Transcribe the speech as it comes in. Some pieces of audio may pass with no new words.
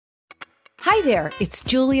Hi there, it's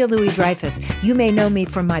Julia Louis-Dreyfus. You may know me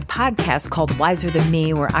from my podcast called Wiser Than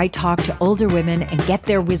Me, where I talk to older women and get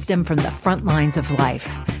their wisdom from the front lines of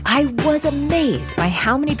life. I was amazed by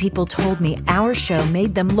how many people told me our show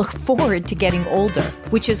made them look forward to getting older,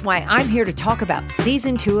 which is why I'm here to talk about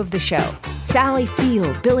season 2 of the show. Sally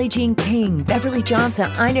Field, Billie Jean King, Beverly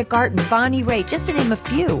Johnson, Ina Garten, Bonnie Raitt, just to name a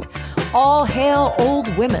few. All hail old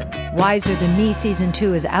women. Wiser Than Me season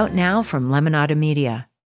 2 is out now from Lemonada Media.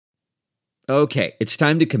 Okay, it's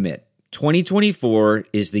time to commit. 2024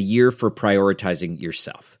 is the year for prioritizing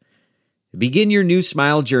yourself. Begin your new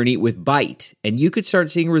smile journey with Byte, and you could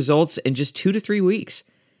start seeing results in just 2 to 3 weeks.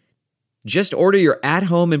 Just order your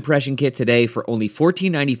at-home impression kit today for only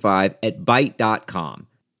 $14.95 at Byte.com.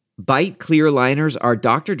 Byte clear liners are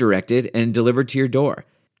doctor-directed and delivered to your door.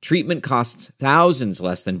 Treatment costs thousands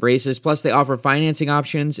less than braces, plus they offer financing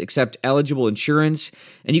options, accept eligible insurance,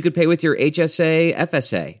 and you could pay with your HSA,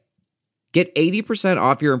 FSA. Get 80%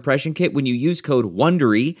 off your impression kit when you use code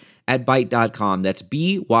WONDERY at Byte.com. That's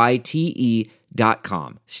BYTE.com.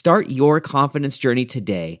 Start your confidence journey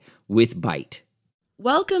today with Byte.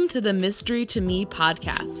 Welcome to the Mystery to Me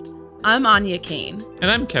podcast. I'm Anya Kane. And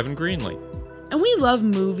I'm Kevin Greenlee. And we love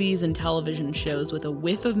movies and television shows with a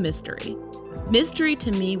whiff of mystery. Mystery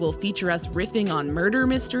to Me will feature us riffing on murder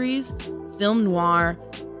mysteries, film noir,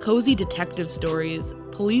 cozy detective stories,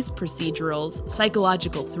 police procedurals,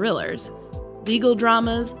 psychological thrillers, legal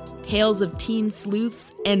dramas, tales of teen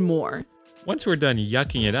sleuths, and more. Once we're done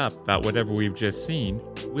yucking it up about whatever we've just seen,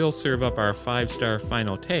 we'll serve up our 5-star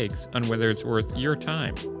final takes on whether it's worth your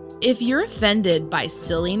time. If you're offended by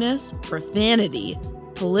silliness, profanity,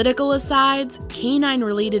 political asides,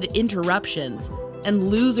 canine-related interruptions,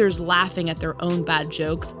 and losers laughing at their own bad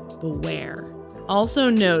jokes, beware.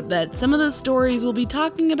 Also note that some of the stories we'll be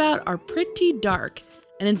talking about are pretty dark,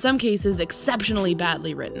 and in some cases exceptionally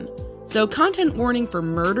badly written. So content warning for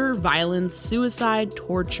murder, violence, suicide,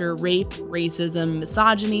 torture, rape, racism,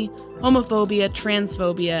 misogyny, homophobia,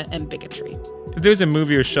 transphobia, and bigotry. If there's a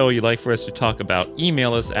movie or show you'd like for us to talk about,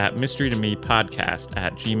 email us at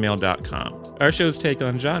mysterytomepodcast@gmail.com. Our show's take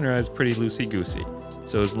on genre is pretty loosey-goosey,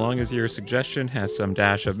 so as long as your suggestion has some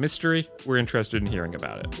dash of mystery, we're interested in hearing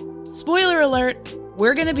about it. Spoiler alert,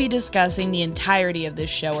 we're going to be discussing the entirety of this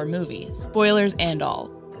show or movie, spoilers and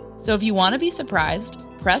all. So if you want to be surprised,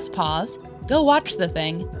 press pause, go watch the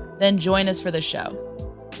thing, then join us for the show.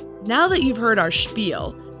 Now that you've heard our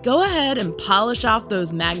spiel, go ahead and polish off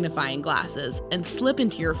those magnifying glasses and slip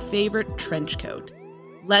into your favorite trench coat.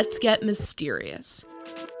 Let's get mysterious.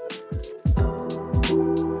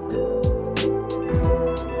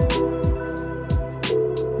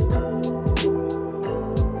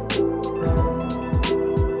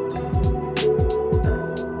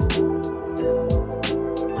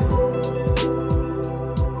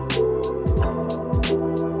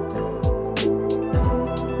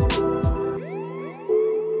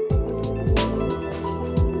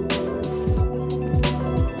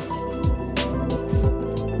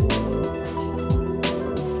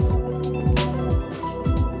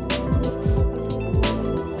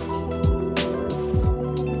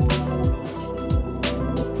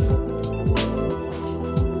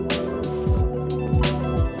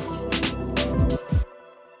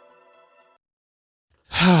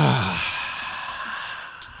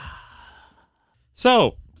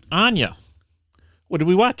 So, Anya, what did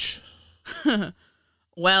we watch?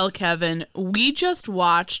 Well, Kevin, we just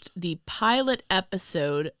watched the pilot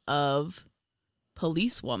episode of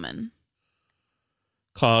Policewoman.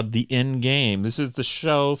 Called The End Game. This is the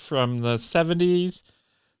show from the 70s,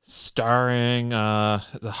 starring the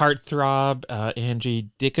heartthrob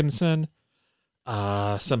Angie Dickinson.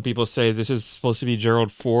 Some people say this is supposed to be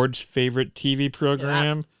Gerald Ford's favorite TV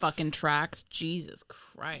program. That fucking tracks. Jesus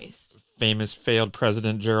Christ. Famous failed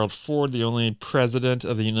President Gerald Ford, the only president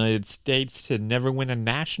of the United States to never win a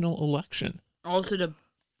national election. Also to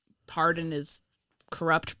pardon his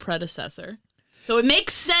corrupt predecessor. So it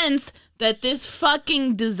makes sense that this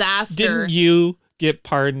fucking disaster... Didn't you get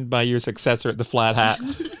pardoned by your successor at the Flat Hat?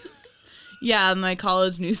 Yeah, in my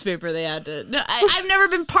college newspaper they had to... No, I've never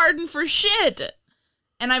been pardoned for shit!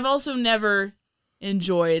 And I've also never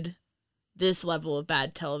enjoyed this level of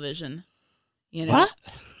bad television. You know? What?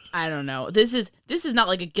 I don't know. This is not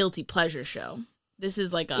like a guilty pleasure show. This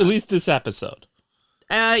is like a... At least this episode.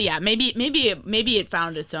 Yeah, maybe it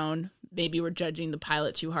found its own. Maybe we're judging the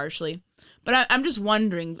pilot too harshly. But I'm just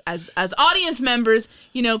wondering, as audience members,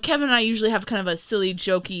 you know, Kevin and I usually have kind of a silly,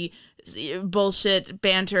 jokey, bullshit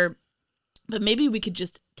banter. But maybe we could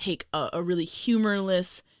just take a really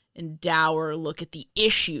humorless and dour look at the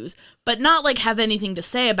issues, but not like have anything to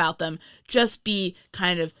say about them, just be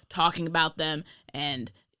kind of talking about them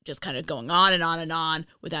and just kind of going on and on and on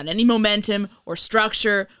without any momentum or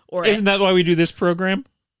structure. Or Isn't that why we do this program?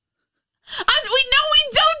 We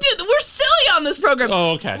don't do. We're silly on this program.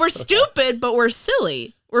 Oh, okay. We're stupid, but we're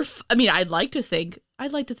silly. I'd like to think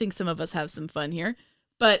some of us have some fun here,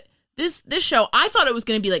 but this show, I thought it was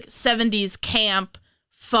going to be like 70s camp,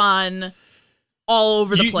 fun, all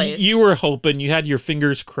over the place. You were hoping, you had your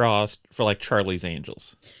fingers crossed for like Charlie's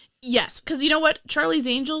Angels. Yes, because you know what? Charlie's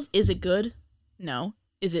Angels, is it good? No.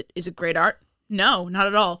 Is it great art? No, not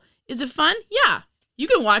at all. Is it fun? Yeah. You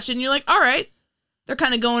can watch it and you're like, all right. They're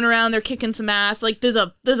kind of going around, they're kicking some ass. Like there's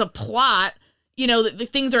a plot, the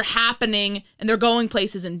things are happening and they're going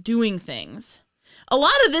places and doing things. A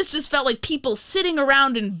lot of this just felt like people sitting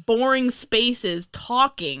around in boring spaces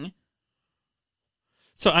talking.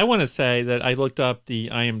 So I want to say that I looked up the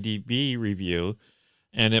IMDb review,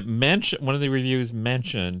 and one of the reviews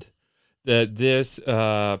mentioned that this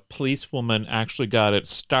policewoman actually got its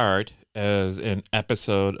start as an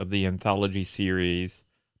episode of the anthology series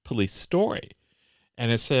Police Story.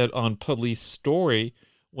 And it said on Police Story,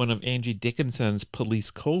 one of Angie Dickinson's police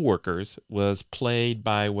co-workers was played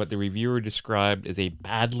by what the reviewer described as a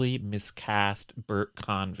badly miscast Bert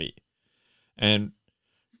Convy. And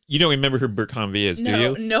you don't remember who Bert Convy is, do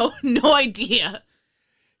you? No idea.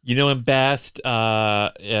 You know him best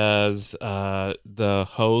as the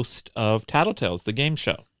host of Tattletales, the game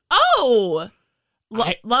show. Oh,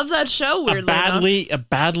 love that show. Weirdly, a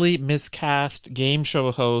badly miscast game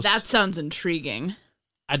show host. That sounds intriguing.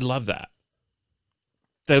 I'd love that.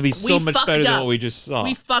 That'd be so much better than what we just saw.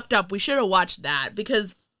 We fucked up. We should have watched that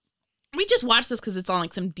because we just watched this because it's on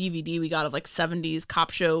like some DVD we got of like 70s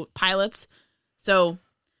cop show pilots. So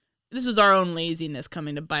this was our own laziness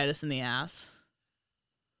coming to bite us in the ass.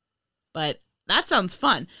 But that sounds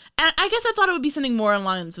fun. And I guess I thought it would be something more in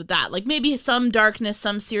lines with that. Like maybe some darkness,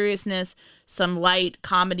 some seriousness, some light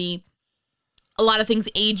comedy. A lot of things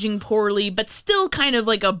aging poorly, but still kind of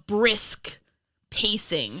like a brisk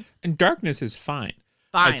pacing. And darkness is fine.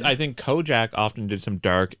 I think Kojak often did some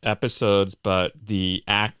dark episodes, but the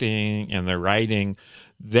acting and the writing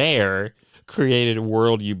there created a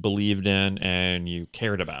world you believed in and you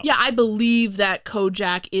cared about. Yeah, I believe that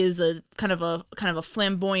Kojak is a kind of a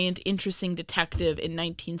flamboyant, interesting detective in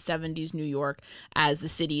 1970s New York as the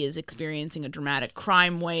city is experiencing a dramatic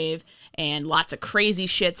crime wave and lots of crazy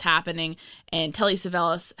shit's happening. And Telly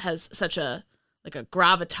Savalas has such a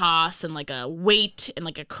gravitas and like a weight and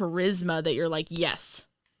like a charisma that you're like, yes,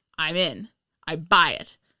 I'm in. I buy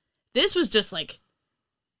it. This was just like,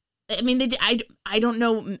 I mean, I don't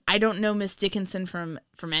know Miss Dickinson from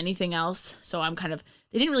anything else, so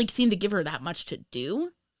they didn't really seem to give her that much to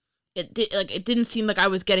do. It didn't seem like I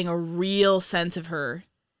was getting a real sense of her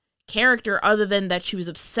character other than that she was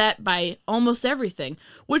upset by almost everything,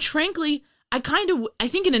 which frankly, I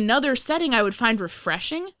think in another setting I would find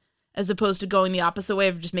refreshing as opposed to going the opposite way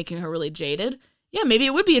of just making her really jaded. Yeah, maybe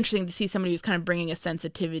it would be interesting to see somebody who's kind of bringing a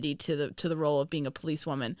sensitivity to the role of being a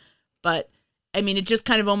policewoman, but I mean, it just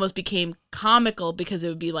kind of almost became comical because it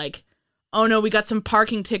would be like, oh no, we got some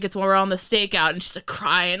parking tickets while we're on the stakeout, and she's like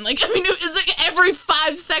crying. Like, I mean, it's like every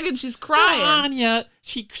 5 seconds she's crying. Anya,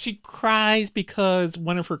 she cries because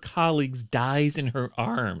one of her colleagues dies in her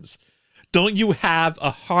arms. Don't you have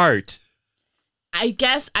a heart? I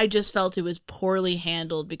guess I just felt it was poorly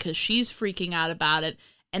handled because she's freaking out about it,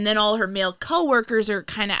 and then all her male coworkers are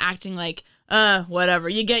kind of acting like, whatever,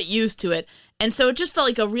 you get used to it. And so it just felt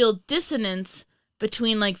like a real dissonance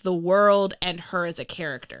between like the world and her as a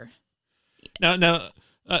character. Now,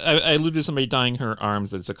 I alluded to somebody dying her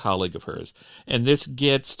arms that's a colleague of hers. And this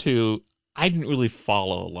gets to, I didn't really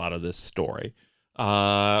follow a lot of this story.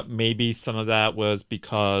 Maybe some of that was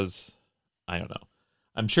because, I don't know.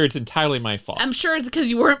 I'm sure it's entirely my fault. I'm sure it's because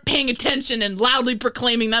you weren't paying attention and loudly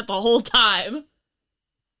proclaiming that the whole time.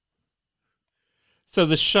 So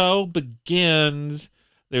the show begins.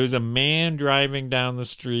 There was a man driving down the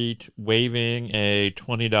street waving a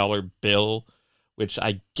 $20 bill, which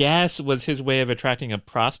I guess was his way of attracting a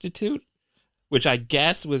prostitute, which I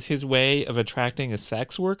guess was his way of attracting a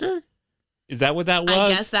sex worker. Is that what that was? I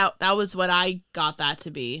guess that was what I got that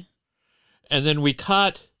to be. And then we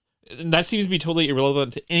cut. And that seems to be totally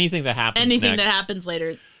irrelevant to anything that happens Anything next. that happens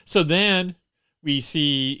later. So then we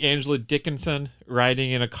see Angela Dickinson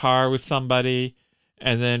riding in a car with somebody.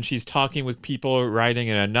 And then she's talking with people riding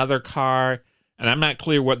in another car. And I'm not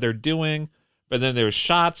clear what they're doing. But then there's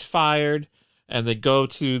shots fired. And they go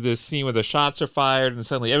to the scene where the shots are fired. And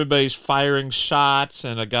suddenly everybody's firing shots.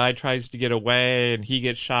 And a guy tries to get away. And he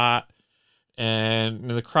gets shot. And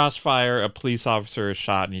in the crossfire, a police officer is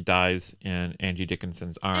shot and he dies in Angie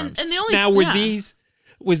Dickinson's arms. And the only now,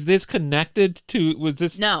 was this connected to,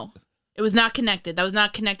 No, it was not connected. That was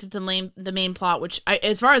not connected to the main plot, which,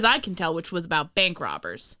 as far as I can tell, which was about bank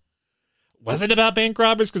robbers. Was it about bank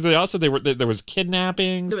robbers? Because there was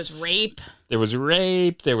kidnappings. There was rape.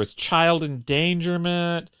 There was child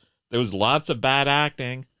endangerment. There was lots of bad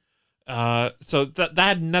acting. So that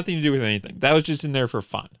had nothing to do with anything. That was just in there for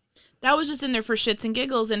fun. That was just in there for shits and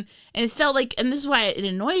giggles, and it felt like, and this is why it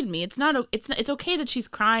annoyed me. It's okay that she's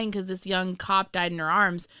crying because this young cop died in her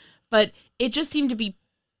arms, but it just seemed to be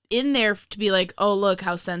in there to be like, oh, look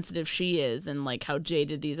how sensitive she is and like how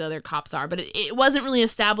jaded these other cops are. But it wasn't really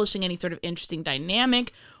establishing any sort of interesting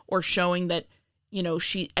dynamic or showing that, you know,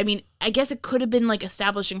 I guess it could have been like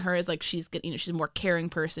establishing her as like she's a more caring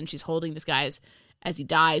person. She's holding this guy as he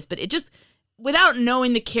dies, but it just, without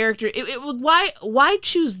knowing the character, why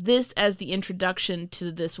choose this as the introduction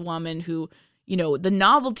to this woman who, you know, the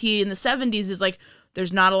novelty in the 70s is like,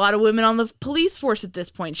 there's not a lot of women on the police force at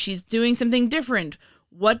this point. She's doing something different.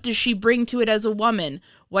 What does she bring to it as a woman?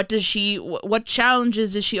 What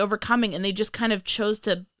challenges is she overcoming? And they just kind of chose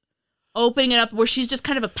to opening it up where she's just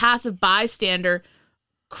kind of a passive bystander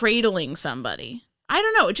cradling somebody. I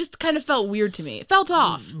don't know. It just kind of felt weird to me. It felt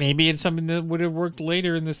off. Maybe it's something that would have worked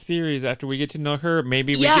later in the series after we get to know her.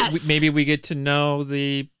 Maybe we get to know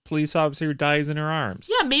the police officer who dies in her arms.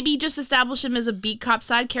 Yeah, maybe just establish him as a beat cop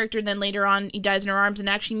side character, and then later on he dies in her arms and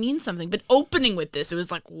actually means something. But opening with this, it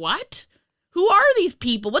was like, what? Who are these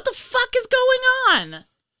people? What the fuck is going on?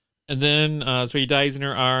 And then, so he dies in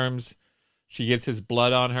her arms. She gets his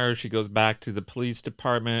blood on her. She goes back to the police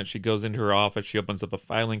department. She goes into her office. She opens up a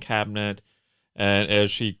filing cabinet. And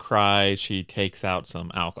as she cries, she takes out some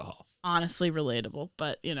alcohol. Honestly relatable.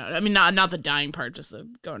 But, you know, I mean, not the dying part, just the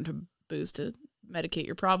going to booze to medicate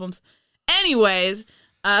your problems. Anyways.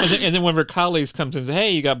 And then one of her colleagues comes and says,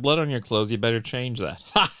 hey, you got blood on your clothes. You better change that.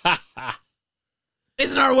 Ha, ha, ha.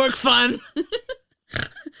 Isn't our work fun?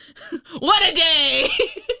 What a day!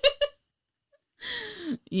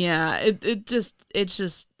 Yeah, it's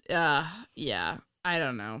just yeah, I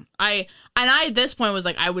don't know. I at this point was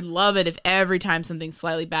like, I would love it if every time something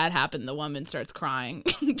slightly bad happened, the woman starts crying.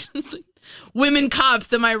 Just like, women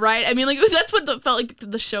cops, am I right? I mean, like, that's what felt like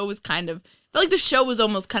the show was kind of, felt like the show was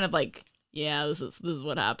almost kind of like, yeah, this is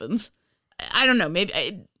what happens. I don't know,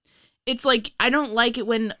 maybe it's like, I don't like it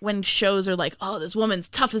when shows are like, oh, this woman's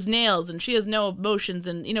tough as nails and she has no emotions,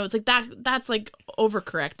 and, you know, it's like that's like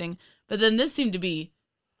overcorrecting. But then this seemed to be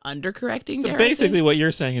undercorrecting. So basically what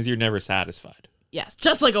you're saying is you're never satisfied. Yes,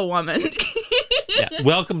 just like a woman. Yeah,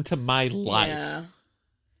 welcome to my life. Yeah.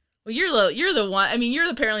 Well, you're the one. I mean, you're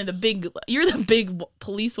apparently the big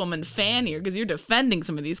policewoman fan here because you're defending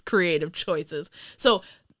some of these creative choices. So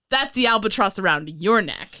that's the albatross around your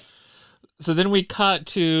neck. So then we cut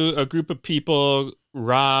to a group of people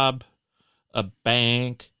rob a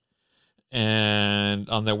bank, and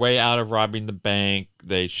on their way out of robbing the bank,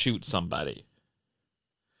 they shoot somebody.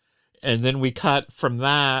 And then we cut from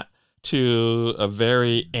that to a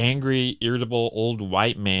very angry, irritable old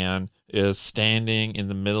white man is standing in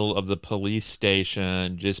the middle of the police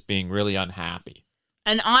station just being really unhappy.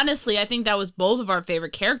 And honestly, I think that was both of our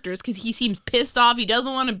favorite characters because he seems pissed off. He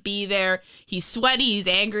doesn't want to be there. He's sweaty. He's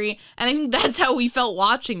angry. And I think that's how we felt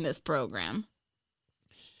watching this program.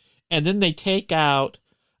 And then they take out,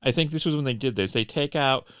 I think this was when they did this, they take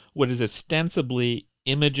out what is ostensibly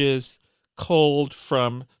images culled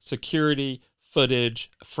from security footage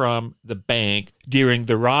from the bank during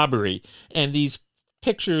the robbery. And these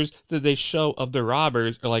pictures that they show of the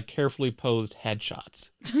robbers are like carefully posed headshots.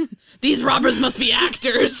 These robbers must be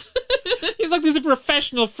actors. He's like, there's a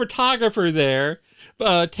professional photographer there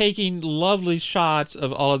taking lovely shots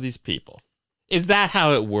of all of these people. Is that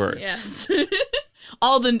how it works? Yes.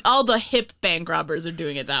 All the hip bank robbers are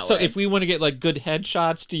doing it that way. So if we want to get like good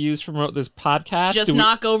headshots to use from this podcast, just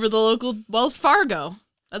knock over the local Wells Fargo.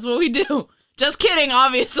 That's what we do. Just kidding,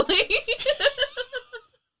 obviously.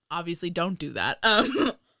 Obviously, don't do that.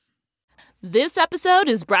 This episode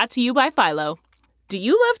is brought to you by Philo. Do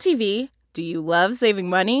you love TV? Do you love saving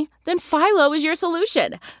money? Then Philo is your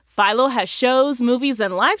solution. Philo has shows, movies,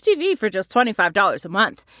 and live TV for just $25 a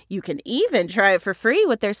month. You can even try it for free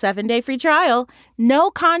with their 7-day free trial.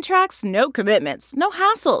 No contracts, no commitments, no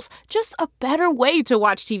hassles, just a better way to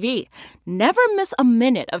watch TV. Never miss a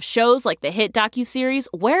minute of shows like the hit docuseries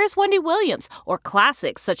Where is Wendy Williams or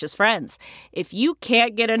classics such as Friends. If you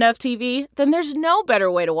can't get enough TV, then there's no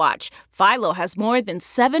better way to watch. Philo has more than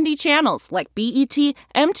 70 channels like BET,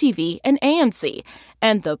 MTV, and AMC.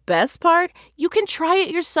 And the best part? You can try it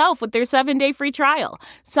yourself with their 7-day free trial.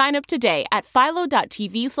 Sign up today at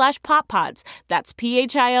philo.tv/poppods. That's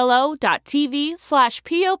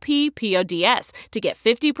philo.tv/POPPODS to get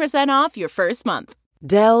 50% off your first month.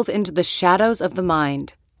 Delve into the shadows of the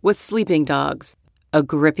mind with Sleeping Dogs, a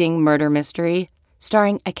gripping murder mystery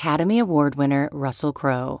starring Academy Award winner Russell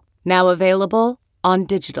Crowe. Now available on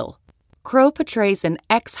digital. Crowe portrays an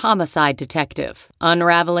ex-homicide detective,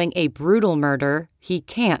 unraveling a brutal murder he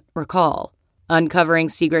can't recall. Uncovering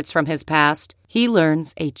secrets from his past, he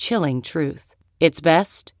learns a chilling truth. It's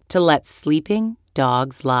best to let sleeping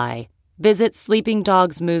dogs lie. Visit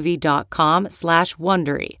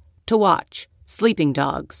sleepingdogsmovie.com/Wondery to watch Sleeping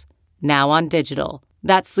Dogs, now on digital.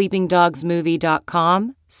 That's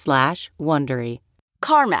sleepingdogsmovie.com/Wondery.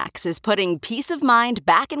 CarMax is putting peace of mind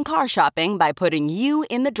back in car shopping by putting you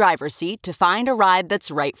in the driver's seat to find a ride that's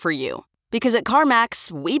right for you. Because at CarMax,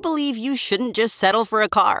 we believe you shouldn't just settle for a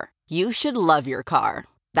car. You should love your car.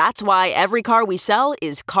 That's why every car we sell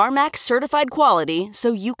is CarMax certified quality,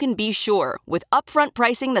 so you can be sure with upfront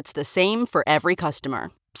pricing that's the same for every customer.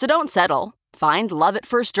 So don't settle. Find love at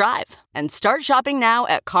first drive and start shopping now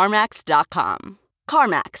at CarMax.com.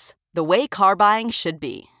 CarMax, the way car buying should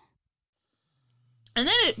be. And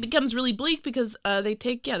then it becomes really bleak because they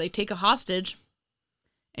take a hostage,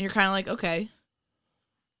 and you're kind of like, okay,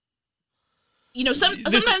 you know,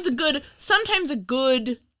 sometimes a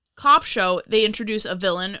good cop show, they introduce a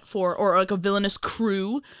villain or like a villainous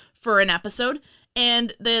crew for an episode,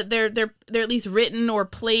 and they're at least written or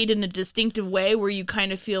played in a distinctive way where you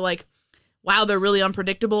kind of feel like, wow, they're really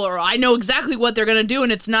unpredictable, or I know exactly what they're gonna do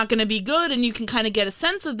and it's not gonna be good, and you can kind of get a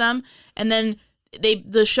sense of them, and then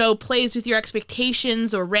the show plays with your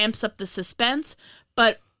expectations or ramps up the suspense.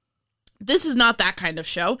 But this is not that kind of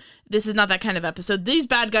show. This is not that kind of episode. These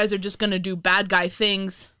bad guys are just going to do bad guy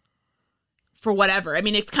things for whatever. I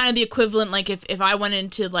mean, it's kind of the equivalent, like if I went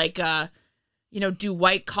into like, do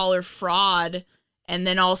white collar fraud and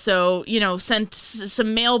then also, sent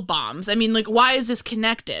some mail bombs. I mean, like, why is this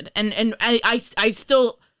connected? And I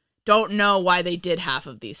still don't know why they did half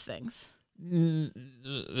of these things.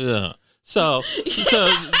 Yeah. So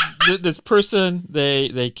this person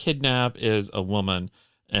they kidnap is a woman,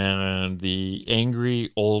 and the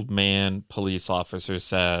angry old man police officer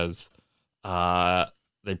says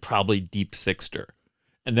they probably deep sixed her,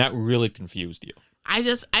 and that really confused you.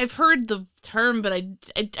 I've heard the term, but I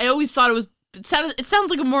always thought it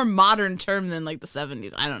sounds like a more modern term than like the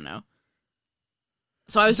 70s. I don't know.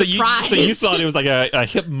 So I was surprised. So you thought it was like a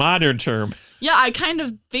hip modern term. Yeah, I kind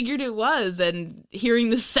of figured it was, and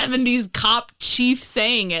hearing the 70s cop chief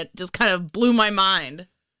saying it just kind of blew my mind.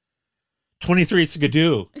 23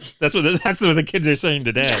 Skidoo. That's what the kids are saying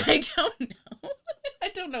today. Yeah, I don't know. I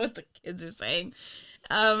don't know what the kids are saying.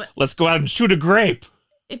 Let's go out and shoot a grape.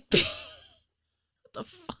 What the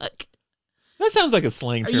fuck? That sounds like a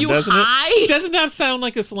slang term, doesn't it? Doesn't that sound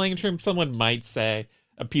like a slang term someone might say?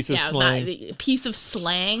 A piece of slang. A piece of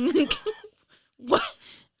slang? What?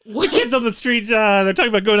 The kids on the street, they're talking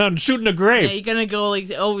about going out and shooting a grape. Yeah, you're gonna go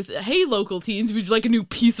like, oh, hey, local teens, would you like a new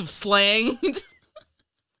piece of slang?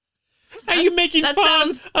 Are you making fun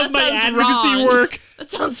of my advocacy work? That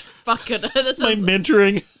sounds fucking... my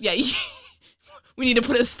mentoring. Yeah, we need to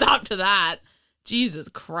put a stop to that. Jesus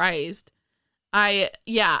Christ. And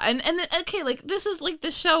then, okay, like, this is like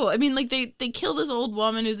the show. I mean, like, they kill this old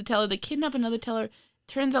woman who's a teller. They kidnap another teller.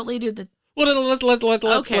 Turns out later that... Well, let's.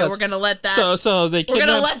 Okay, we're gonna let that... So they kidnap... We're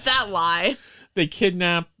gonna let that lie. They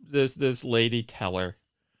kidnap this lady teller,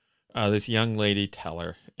 this young lady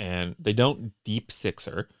teller, and they don't deep six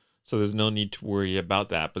her, so there's no need to worry about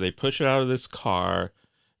that. But they push her out of this car,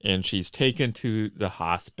 and she's taken to the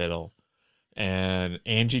hospital. And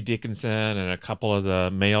Angie Dickinson and a couple of the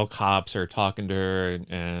male cops are talking to her,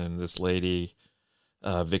 and this lady,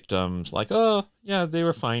 victim's like, oh, yeah, they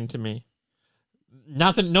were fine to me.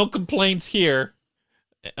 Nothing, no complaints here.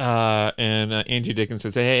 And Angie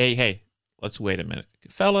Dickinson says, hey, let's wait a minute.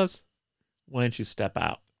 Fellas, why don't you step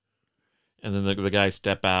out? And then the guys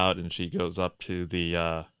step out, and she goes up to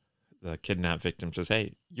the kidnapped victim, says,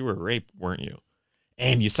 hey, you were raped, weren't you?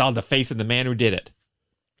 And you saw the face of the man who did it.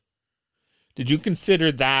 Did you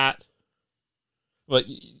consider that? Well,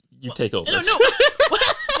 you take over. No.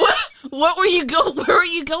 What were you where were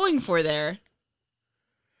you going for there?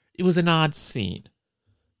 It was an odd scene.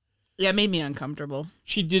 Yeah, it made me uncomfortable.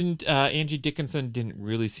 She didn't, Angie Dickinson didn't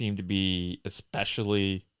really seem to be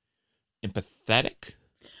especially empathetic.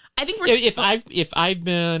 I think if I've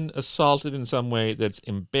been assaulted in some way that's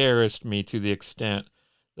embarrassed me to the extent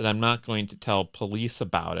that I'm not going to tell police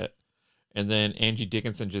about it, and then Angie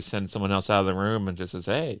Dickinson just sends someone else out of the room and just says,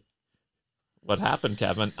 "Hey, what happened,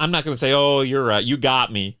 Kevin?" I'm not going to say, "Oh, you're right, you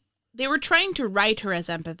got me." They were trying to write her as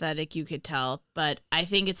empathetic, you could tell, but I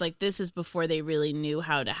think it's like this is before they really knew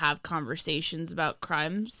how to have conversations about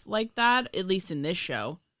crimes like that, at least in this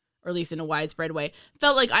show. Or at least in a widespread way.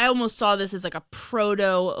 Felt like I almost saw this as like a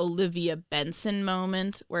proto-Olivia Benson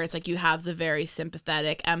moment, where it's like you have the very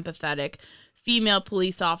sympathetic, empathetic female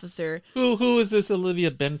police officer. Who is this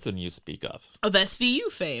Olivia Benson you speak of? Of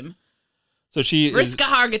SVU fame. So she Mariska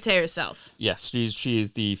Hargitay herself. Yes, she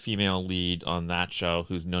is the female lead on that show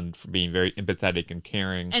who's known for being very empathetic and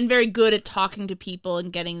caring. And very good at talking to people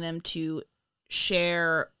and getting them to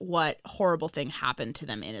share what horrible thing happened to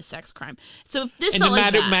them in a sex crime. So this and felt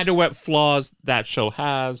like no matter what flaws that show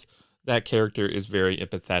has, that character is very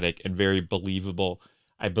empathetic and very believable.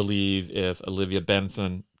 I believe if Olivia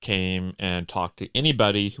Benson came and talked to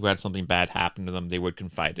anybody who had something bad happen to them, they would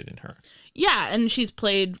confide it in her. Yeah, and she's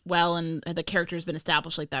played well, and the character has been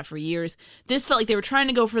established like that for years. This felt like they were trying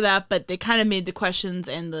to go for that, but they kind of made the questions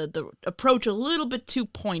and the approach a little bit too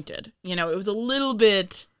pointed. You know, it was a little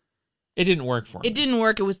bit... It didn't work for me. It didn't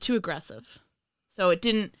work. It was too aggressive. So it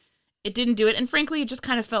didn't do it. And frankly, it just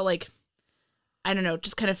kind of felt like, I don't know,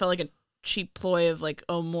 just kind of felt like a cheap ploy of like,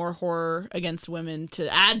 oh, more horror against women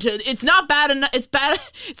to add to. It's not bad enough.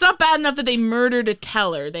 It's not bad enough that they murdered a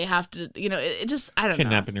teller. They have to, you know, it just, I don't know.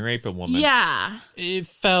 Kidnap and rape a woman. Yeah. It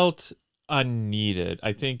felt unneeded.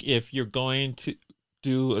 I think if you're going to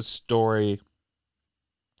do a story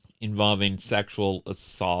involving sexual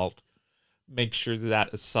assault, make sure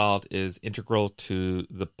that assault is integral to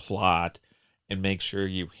the plot and make sure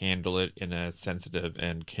you handle it in a sensitive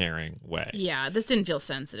and caring way. Yeah, this didn't feel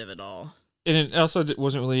sensitive at all. And it also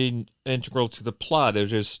wasn't really integral to the plot. It was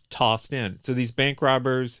just tossed in. So these bank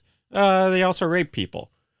robbers, they also rape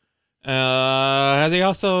people. They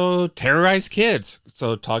also terrorize kids.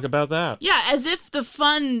 So talk about that. Yeah, as if the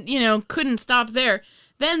fun, you know, couldn't stop there.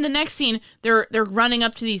 Then the next scene, they're running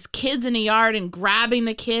up to these kids in a yard and grabbing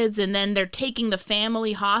the kids, and then they're taking the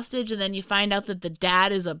family hostage, and then you find out that the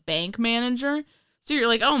dad is a bank manager. So you're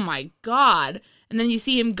like, oh my God. And then you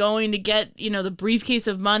see him going to get, you know, the briefcase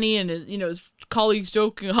of money, and, you know, his colleagues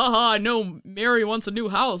joking, haha, I know Mary wants a new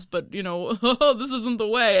house, but, you know, this isn't the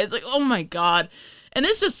way. It's like, oh my God. And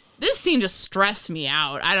this scene just stressed me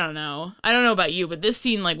out. I don't know about you, but this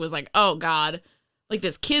scene like was like, oh God, like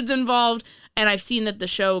this kid's involved. And I've seen that the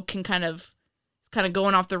show can kind of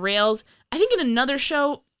going off the rails. I think in another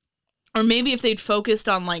show, or maybe if they'd focused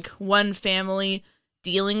on like one family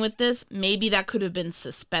dealing with this, maybe that could have been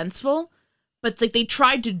suspenseful. But it's like they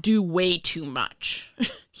tried to do way too much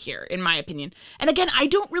here, in my opinion. And again, I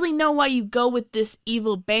don't really know why you go with this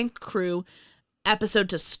evil bank crew episode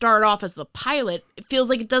to start off as the pilot. It feels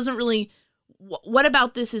like it doesn't really... What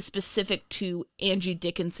about this is specific to Angie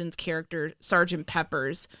Dickinson's character, Sergeant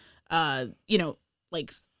Pepper's, you know,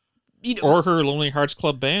 like... You know, or her Lonely Hearts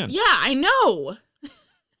Club Band. Yeah, I know.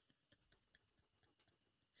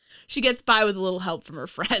 She gets by with a little help from her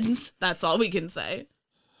friends. That's all we can say.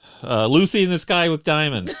 Lucy in the Sky with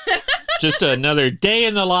Diamonds. Just another day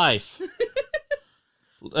in the life.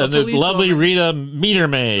 And there's lovely Rita Meter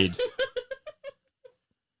Maid.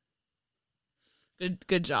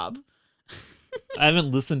 Good job. I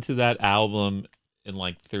haven't listened to that album in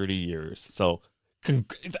like 30 years. So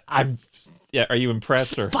are you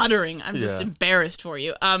impressed or sputtering? I'm just embarrassed for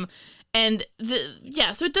you.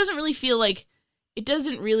 So it doesn't really feel like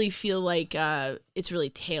it's really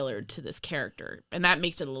tailored to this character. And that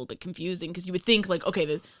makes it a little bit confusing because you would think like, okay,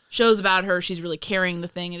 the show's about her. She's really carrying the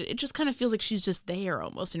thing. And it just kind of feels like she's just there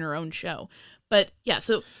almost in her own show. But yeah,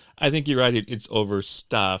 so. I think you're right. It's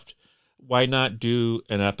overstuffed. Why not do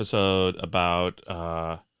an episode about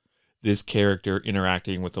this character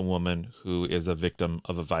interacting with a woman who is a victim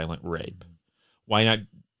of a violent rape? Why not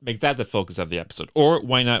make that the focus of the episode? Or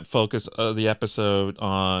why not focus the episode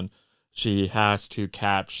on she has to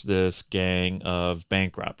catch this gang of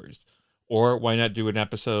bank robbers? Or why not do an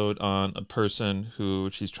episode on a person who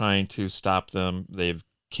she's trying to stop them? They've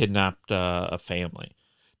kidnapped a family.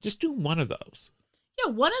 Just do one of those.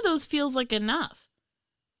 Yeah, one of those feels like enough,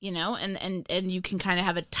 you know, and you can kind of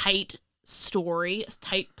have a tight story, a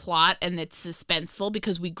tight plot, and it's suspenseful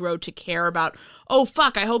because we grow to care about, oh,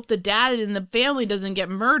 fuck, I hope the dad in the family doesn't get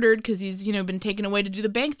murdered because he's, you know, been taken away to do the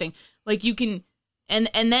bank thing. Like you can...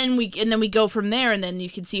 And then we go from there, and then you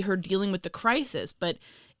can see her dealing with the crisis. But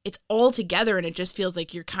it's all together, and it just feels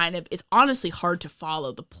like it's honestly hard to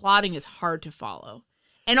follow. The plotting is hard to follow.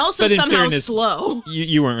 And also somehow fairness, slow.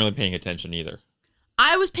 You weren't really paying attention either.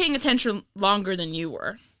 I was paying attention longer than you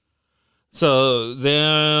were. So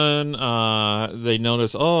then they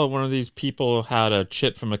notice, one of these people had a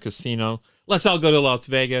chip from a casino. Let's all go to Las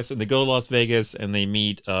Vegas. And they go to Las Vegas and they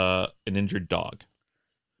meet an injured dog.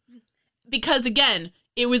 Because, again,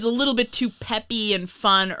 it was a little bit too peppy and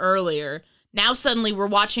fun earlier. Now suddenly we're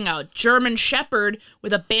watching a German Shepherd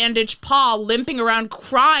with a bandaged paw limping around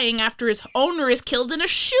crying after his owner is killed in a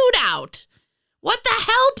shootout. What the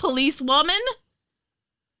hell, policewoman?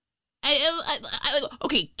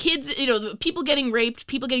 Okay, kids, people getting raped,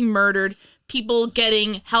 people getting murdered, people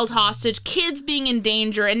getting held hostage, kids being in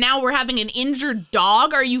danger, and now we're having an injured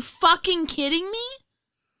dog? Are you fucking kidding me?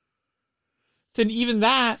 Then even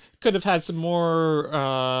that could have had some more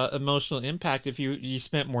emotional impact if you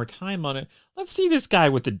spent more time on it. Let's see this guy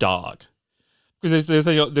with the dog. Because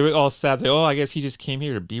they're all sad. I guess he just came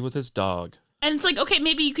here to be with his dog. And it's like, okay,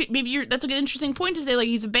 that's a good interesting point to say, like,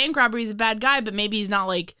 he's a bank robber, he's a bad guy, but maybe he's not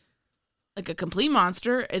like a complete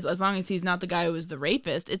monster, as long as he's not the guy who was the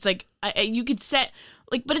rapist. It's like, you could set,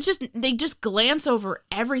 like, but it's just, they just glance over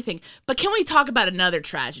everything. But can we talk about another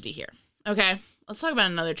tragedy here? Okay, let's talk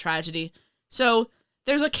about another tragedy. So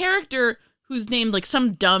there's a character who's named like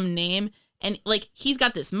some dumb name, and like he's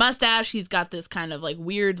got this mustache, he's got this kind of like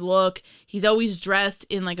weird look, he's always dressed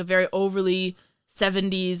in like a very overly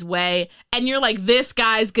 70s way, and you're like, this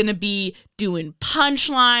guy's gonna be doing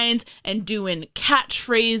punchlines and doing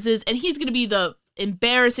catchphrases, and he's gonna be the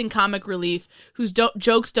embarrassing comic relief whose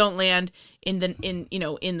jokes don't land in the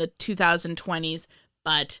 2020s,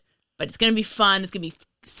 but it's gonna be fun, it's gonna be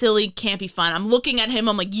silly, campy fun. I'm looking at him,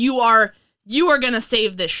 I'm like, you are going to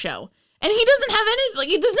save this show. And he doesn't have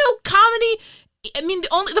any, there's no comedy. I mean, the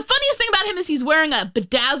funniest thing about him is he's wearing a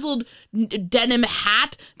bedazzled denim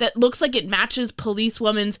hat that looks like it matches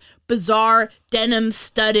policewoman's bizarre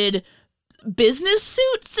denim-studded business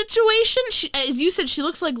suit situation. As you said, she's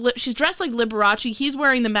dressed like Liberace. He's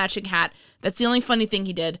wearing the matching hat. That's the only funny thing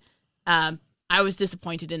he did. I was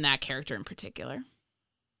disappointed in that character in particular.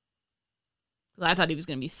 I thought he was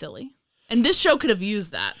going to be silly. And this show could have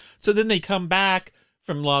used that. So then they come back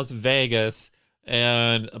from Las Vegas,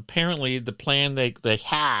 and apparently the plan they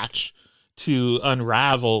hatch to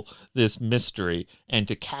unravel this mystery and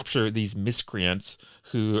to capture these miscreants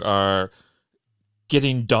who are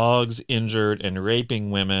getting dogs injured and raping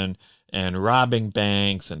women and robbing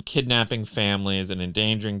banks and kidnapping families and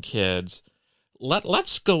endangering kids.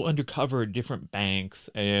 Let's go undercover at different banks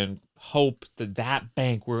and hope that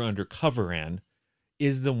bank we're undercover in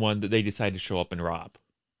is the one that they decide to show up and rob.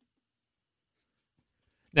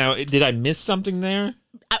 Now, did I miss something there?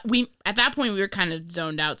 At that point, we were kind of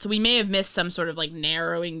zoned out, so we may have missed some sort of like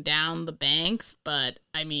narrowing down the banks, but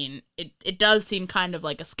I mean, it does seem kind of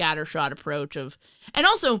like a scattershot approach of, and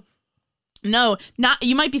also, no, not,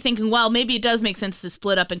 you might be thinking, well, maybe it does make sense to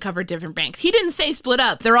split up and cover different banks. He didn't say split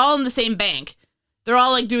up. They're all in the same bank. They're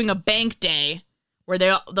all like doing a bank day where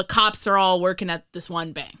the cops are all working at this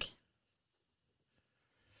one bank.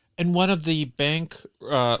 And one of the bank,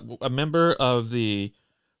 a member of the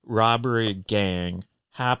robbery gang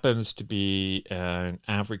happens to be an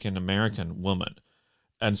African-American woman.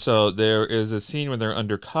 And so there is a scene when they're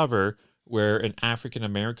undercover where an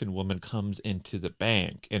African-American woman comes into the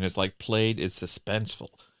bank and is like played as suspenseful.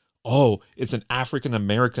 Oh, it's an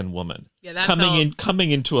African-American woman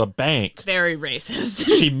coming into a bank. Very racist.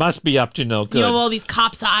 She must be up to no good. All these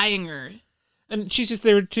cops eyeing her. And she's just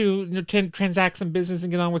there to transact some business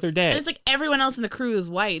and get on with her day. And it's like everyone else in the crew is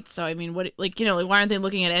white, so I mean, why aren't they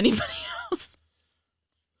looking at anybody else?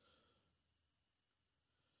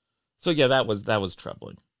 So yeah, that was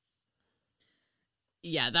troubling.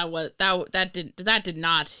 Yeah, that did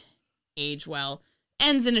not age well.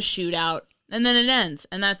 Ends in a shootout, and then it ends,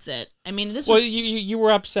 and that's it. I mean, this was... Well, you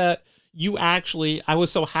were upset. I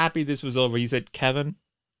was so happy this was over. You said, Kevin,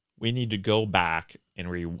 we need to go back and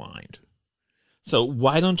rewind. So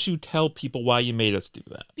why don't you tell people why you made us do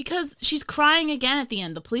that? Because she's crying again at the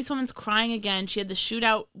end. The policewoman's crying again. She had the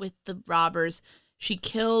shootout with the robbers. She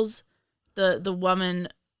kills the woman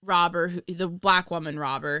robber, the black woman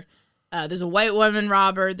robber. There's a white woman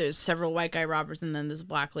robber. There's several white guy robbers, and then there's a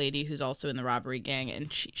black lady who's also in the robbery gang.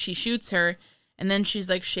 And she shoots her, and then she's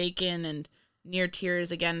like shaken and near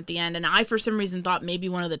tears again at the end. And I, for some reason, thought maybe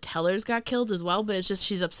one of the tellers got killed as well. But it's just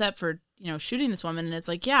she's upset for shooting this woman, and it's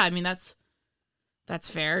like, yeah, I mean that's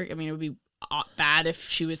fair. I mean, it would be bad if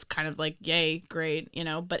she was kind of like, yay, great,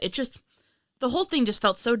 but it just, the whole thing just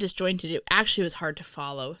felt so disjointed. It actually was hard to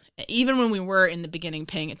follow, even when we were in the beginning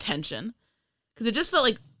paying attention, because it just felt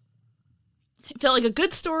like It felt like a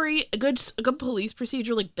good story, a good police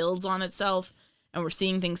procedure, like builds on itself, and we're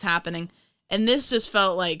seeing things happening. And this just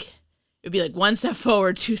felt like it'd be like one step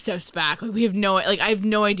forward, two steps back. Like I have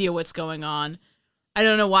no idea what's going on. I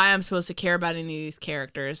don't know why I'm supposed to care about any of these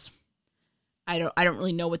characters. I don't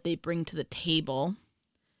really know what they bring to the table.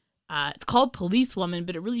 It's called Police Woman,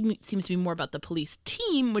 but it really seems to be more about the police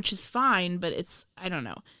team, which is fine, but I don't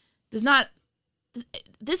know.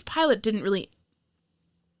 This pilot didn't really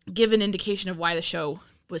give an indication of why the show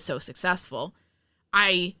was so successful.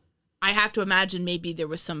 I have to imagine maybe there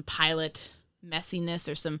was some pilot messiness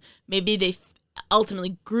or maybe they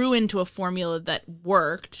ultimately grew into a formula that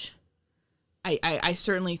worked. I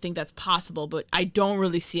certainly think that's possible, but I don't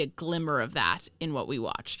really see a glimmer of that in what we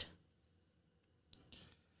watched.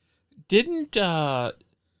 Didn't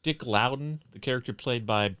Dick Loudon, the character played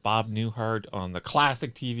by Bob Newhart on the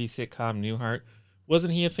classic TV sitcom Newhart,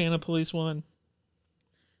 wasn't he a fan of Police Woman?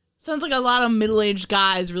 Sounds like a lot of middle-aged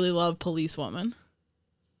guys really love Police Woman.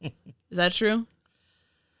 Is that true?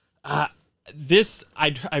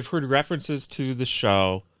 I've heard references to the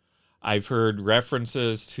show. I've heard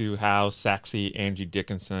references to how sexy Angie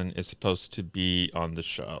Dickinson is supposed to be on the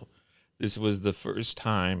show. This was the first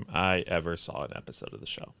time I ever saw an episode of the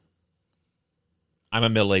show. I'm a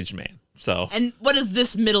middle-aged man, so... And what does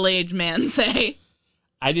this middle-aged man say?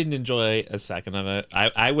 I didn't enjoy a second of it.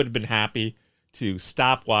 I would have been happy to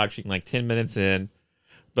stop watching like 10 minutes in,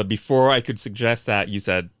 but before I could suggest that, you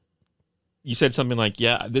said something like,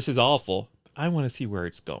 yeah, this is awful. I want to see where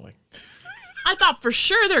it's going. I thought for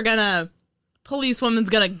sure Police Woman's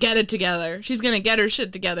gonna get it together. She's gonna get her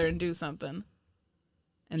shit together and do something.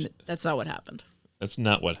 And that's not what happened. That's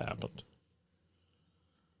not what happened.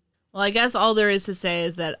 Well, I guess all there is to say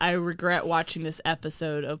is that I regret watching this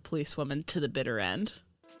episode of Police Woman to the bitter end.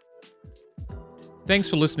 Thanks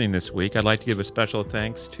for listening this week. I'd like to give a special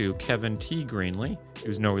thanks to Kevin T. Greenlee,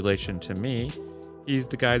 who's no relation to me. He's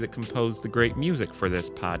the guy that composed the great music for this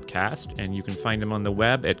podcast, and you can find him on the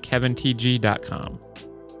web at kevintg.com.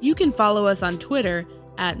 You can follow us on Twitter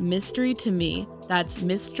at mystery2me. That's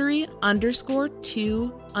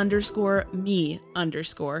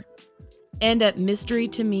mystery_2_me_. And at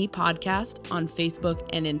Mystery2Me Podcast on Facebook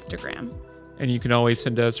and Instagram. And you can always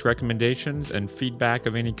send us recommendations and feedback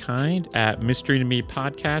of any kind at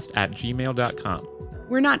mystery2mepodcast@gmail.com.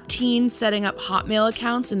 We're not teens setting up Hotmail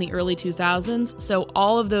accounts in the early 2000s, so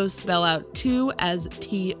all of those spell out 2 as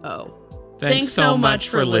T-O. Thanks so much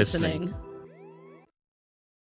for listening.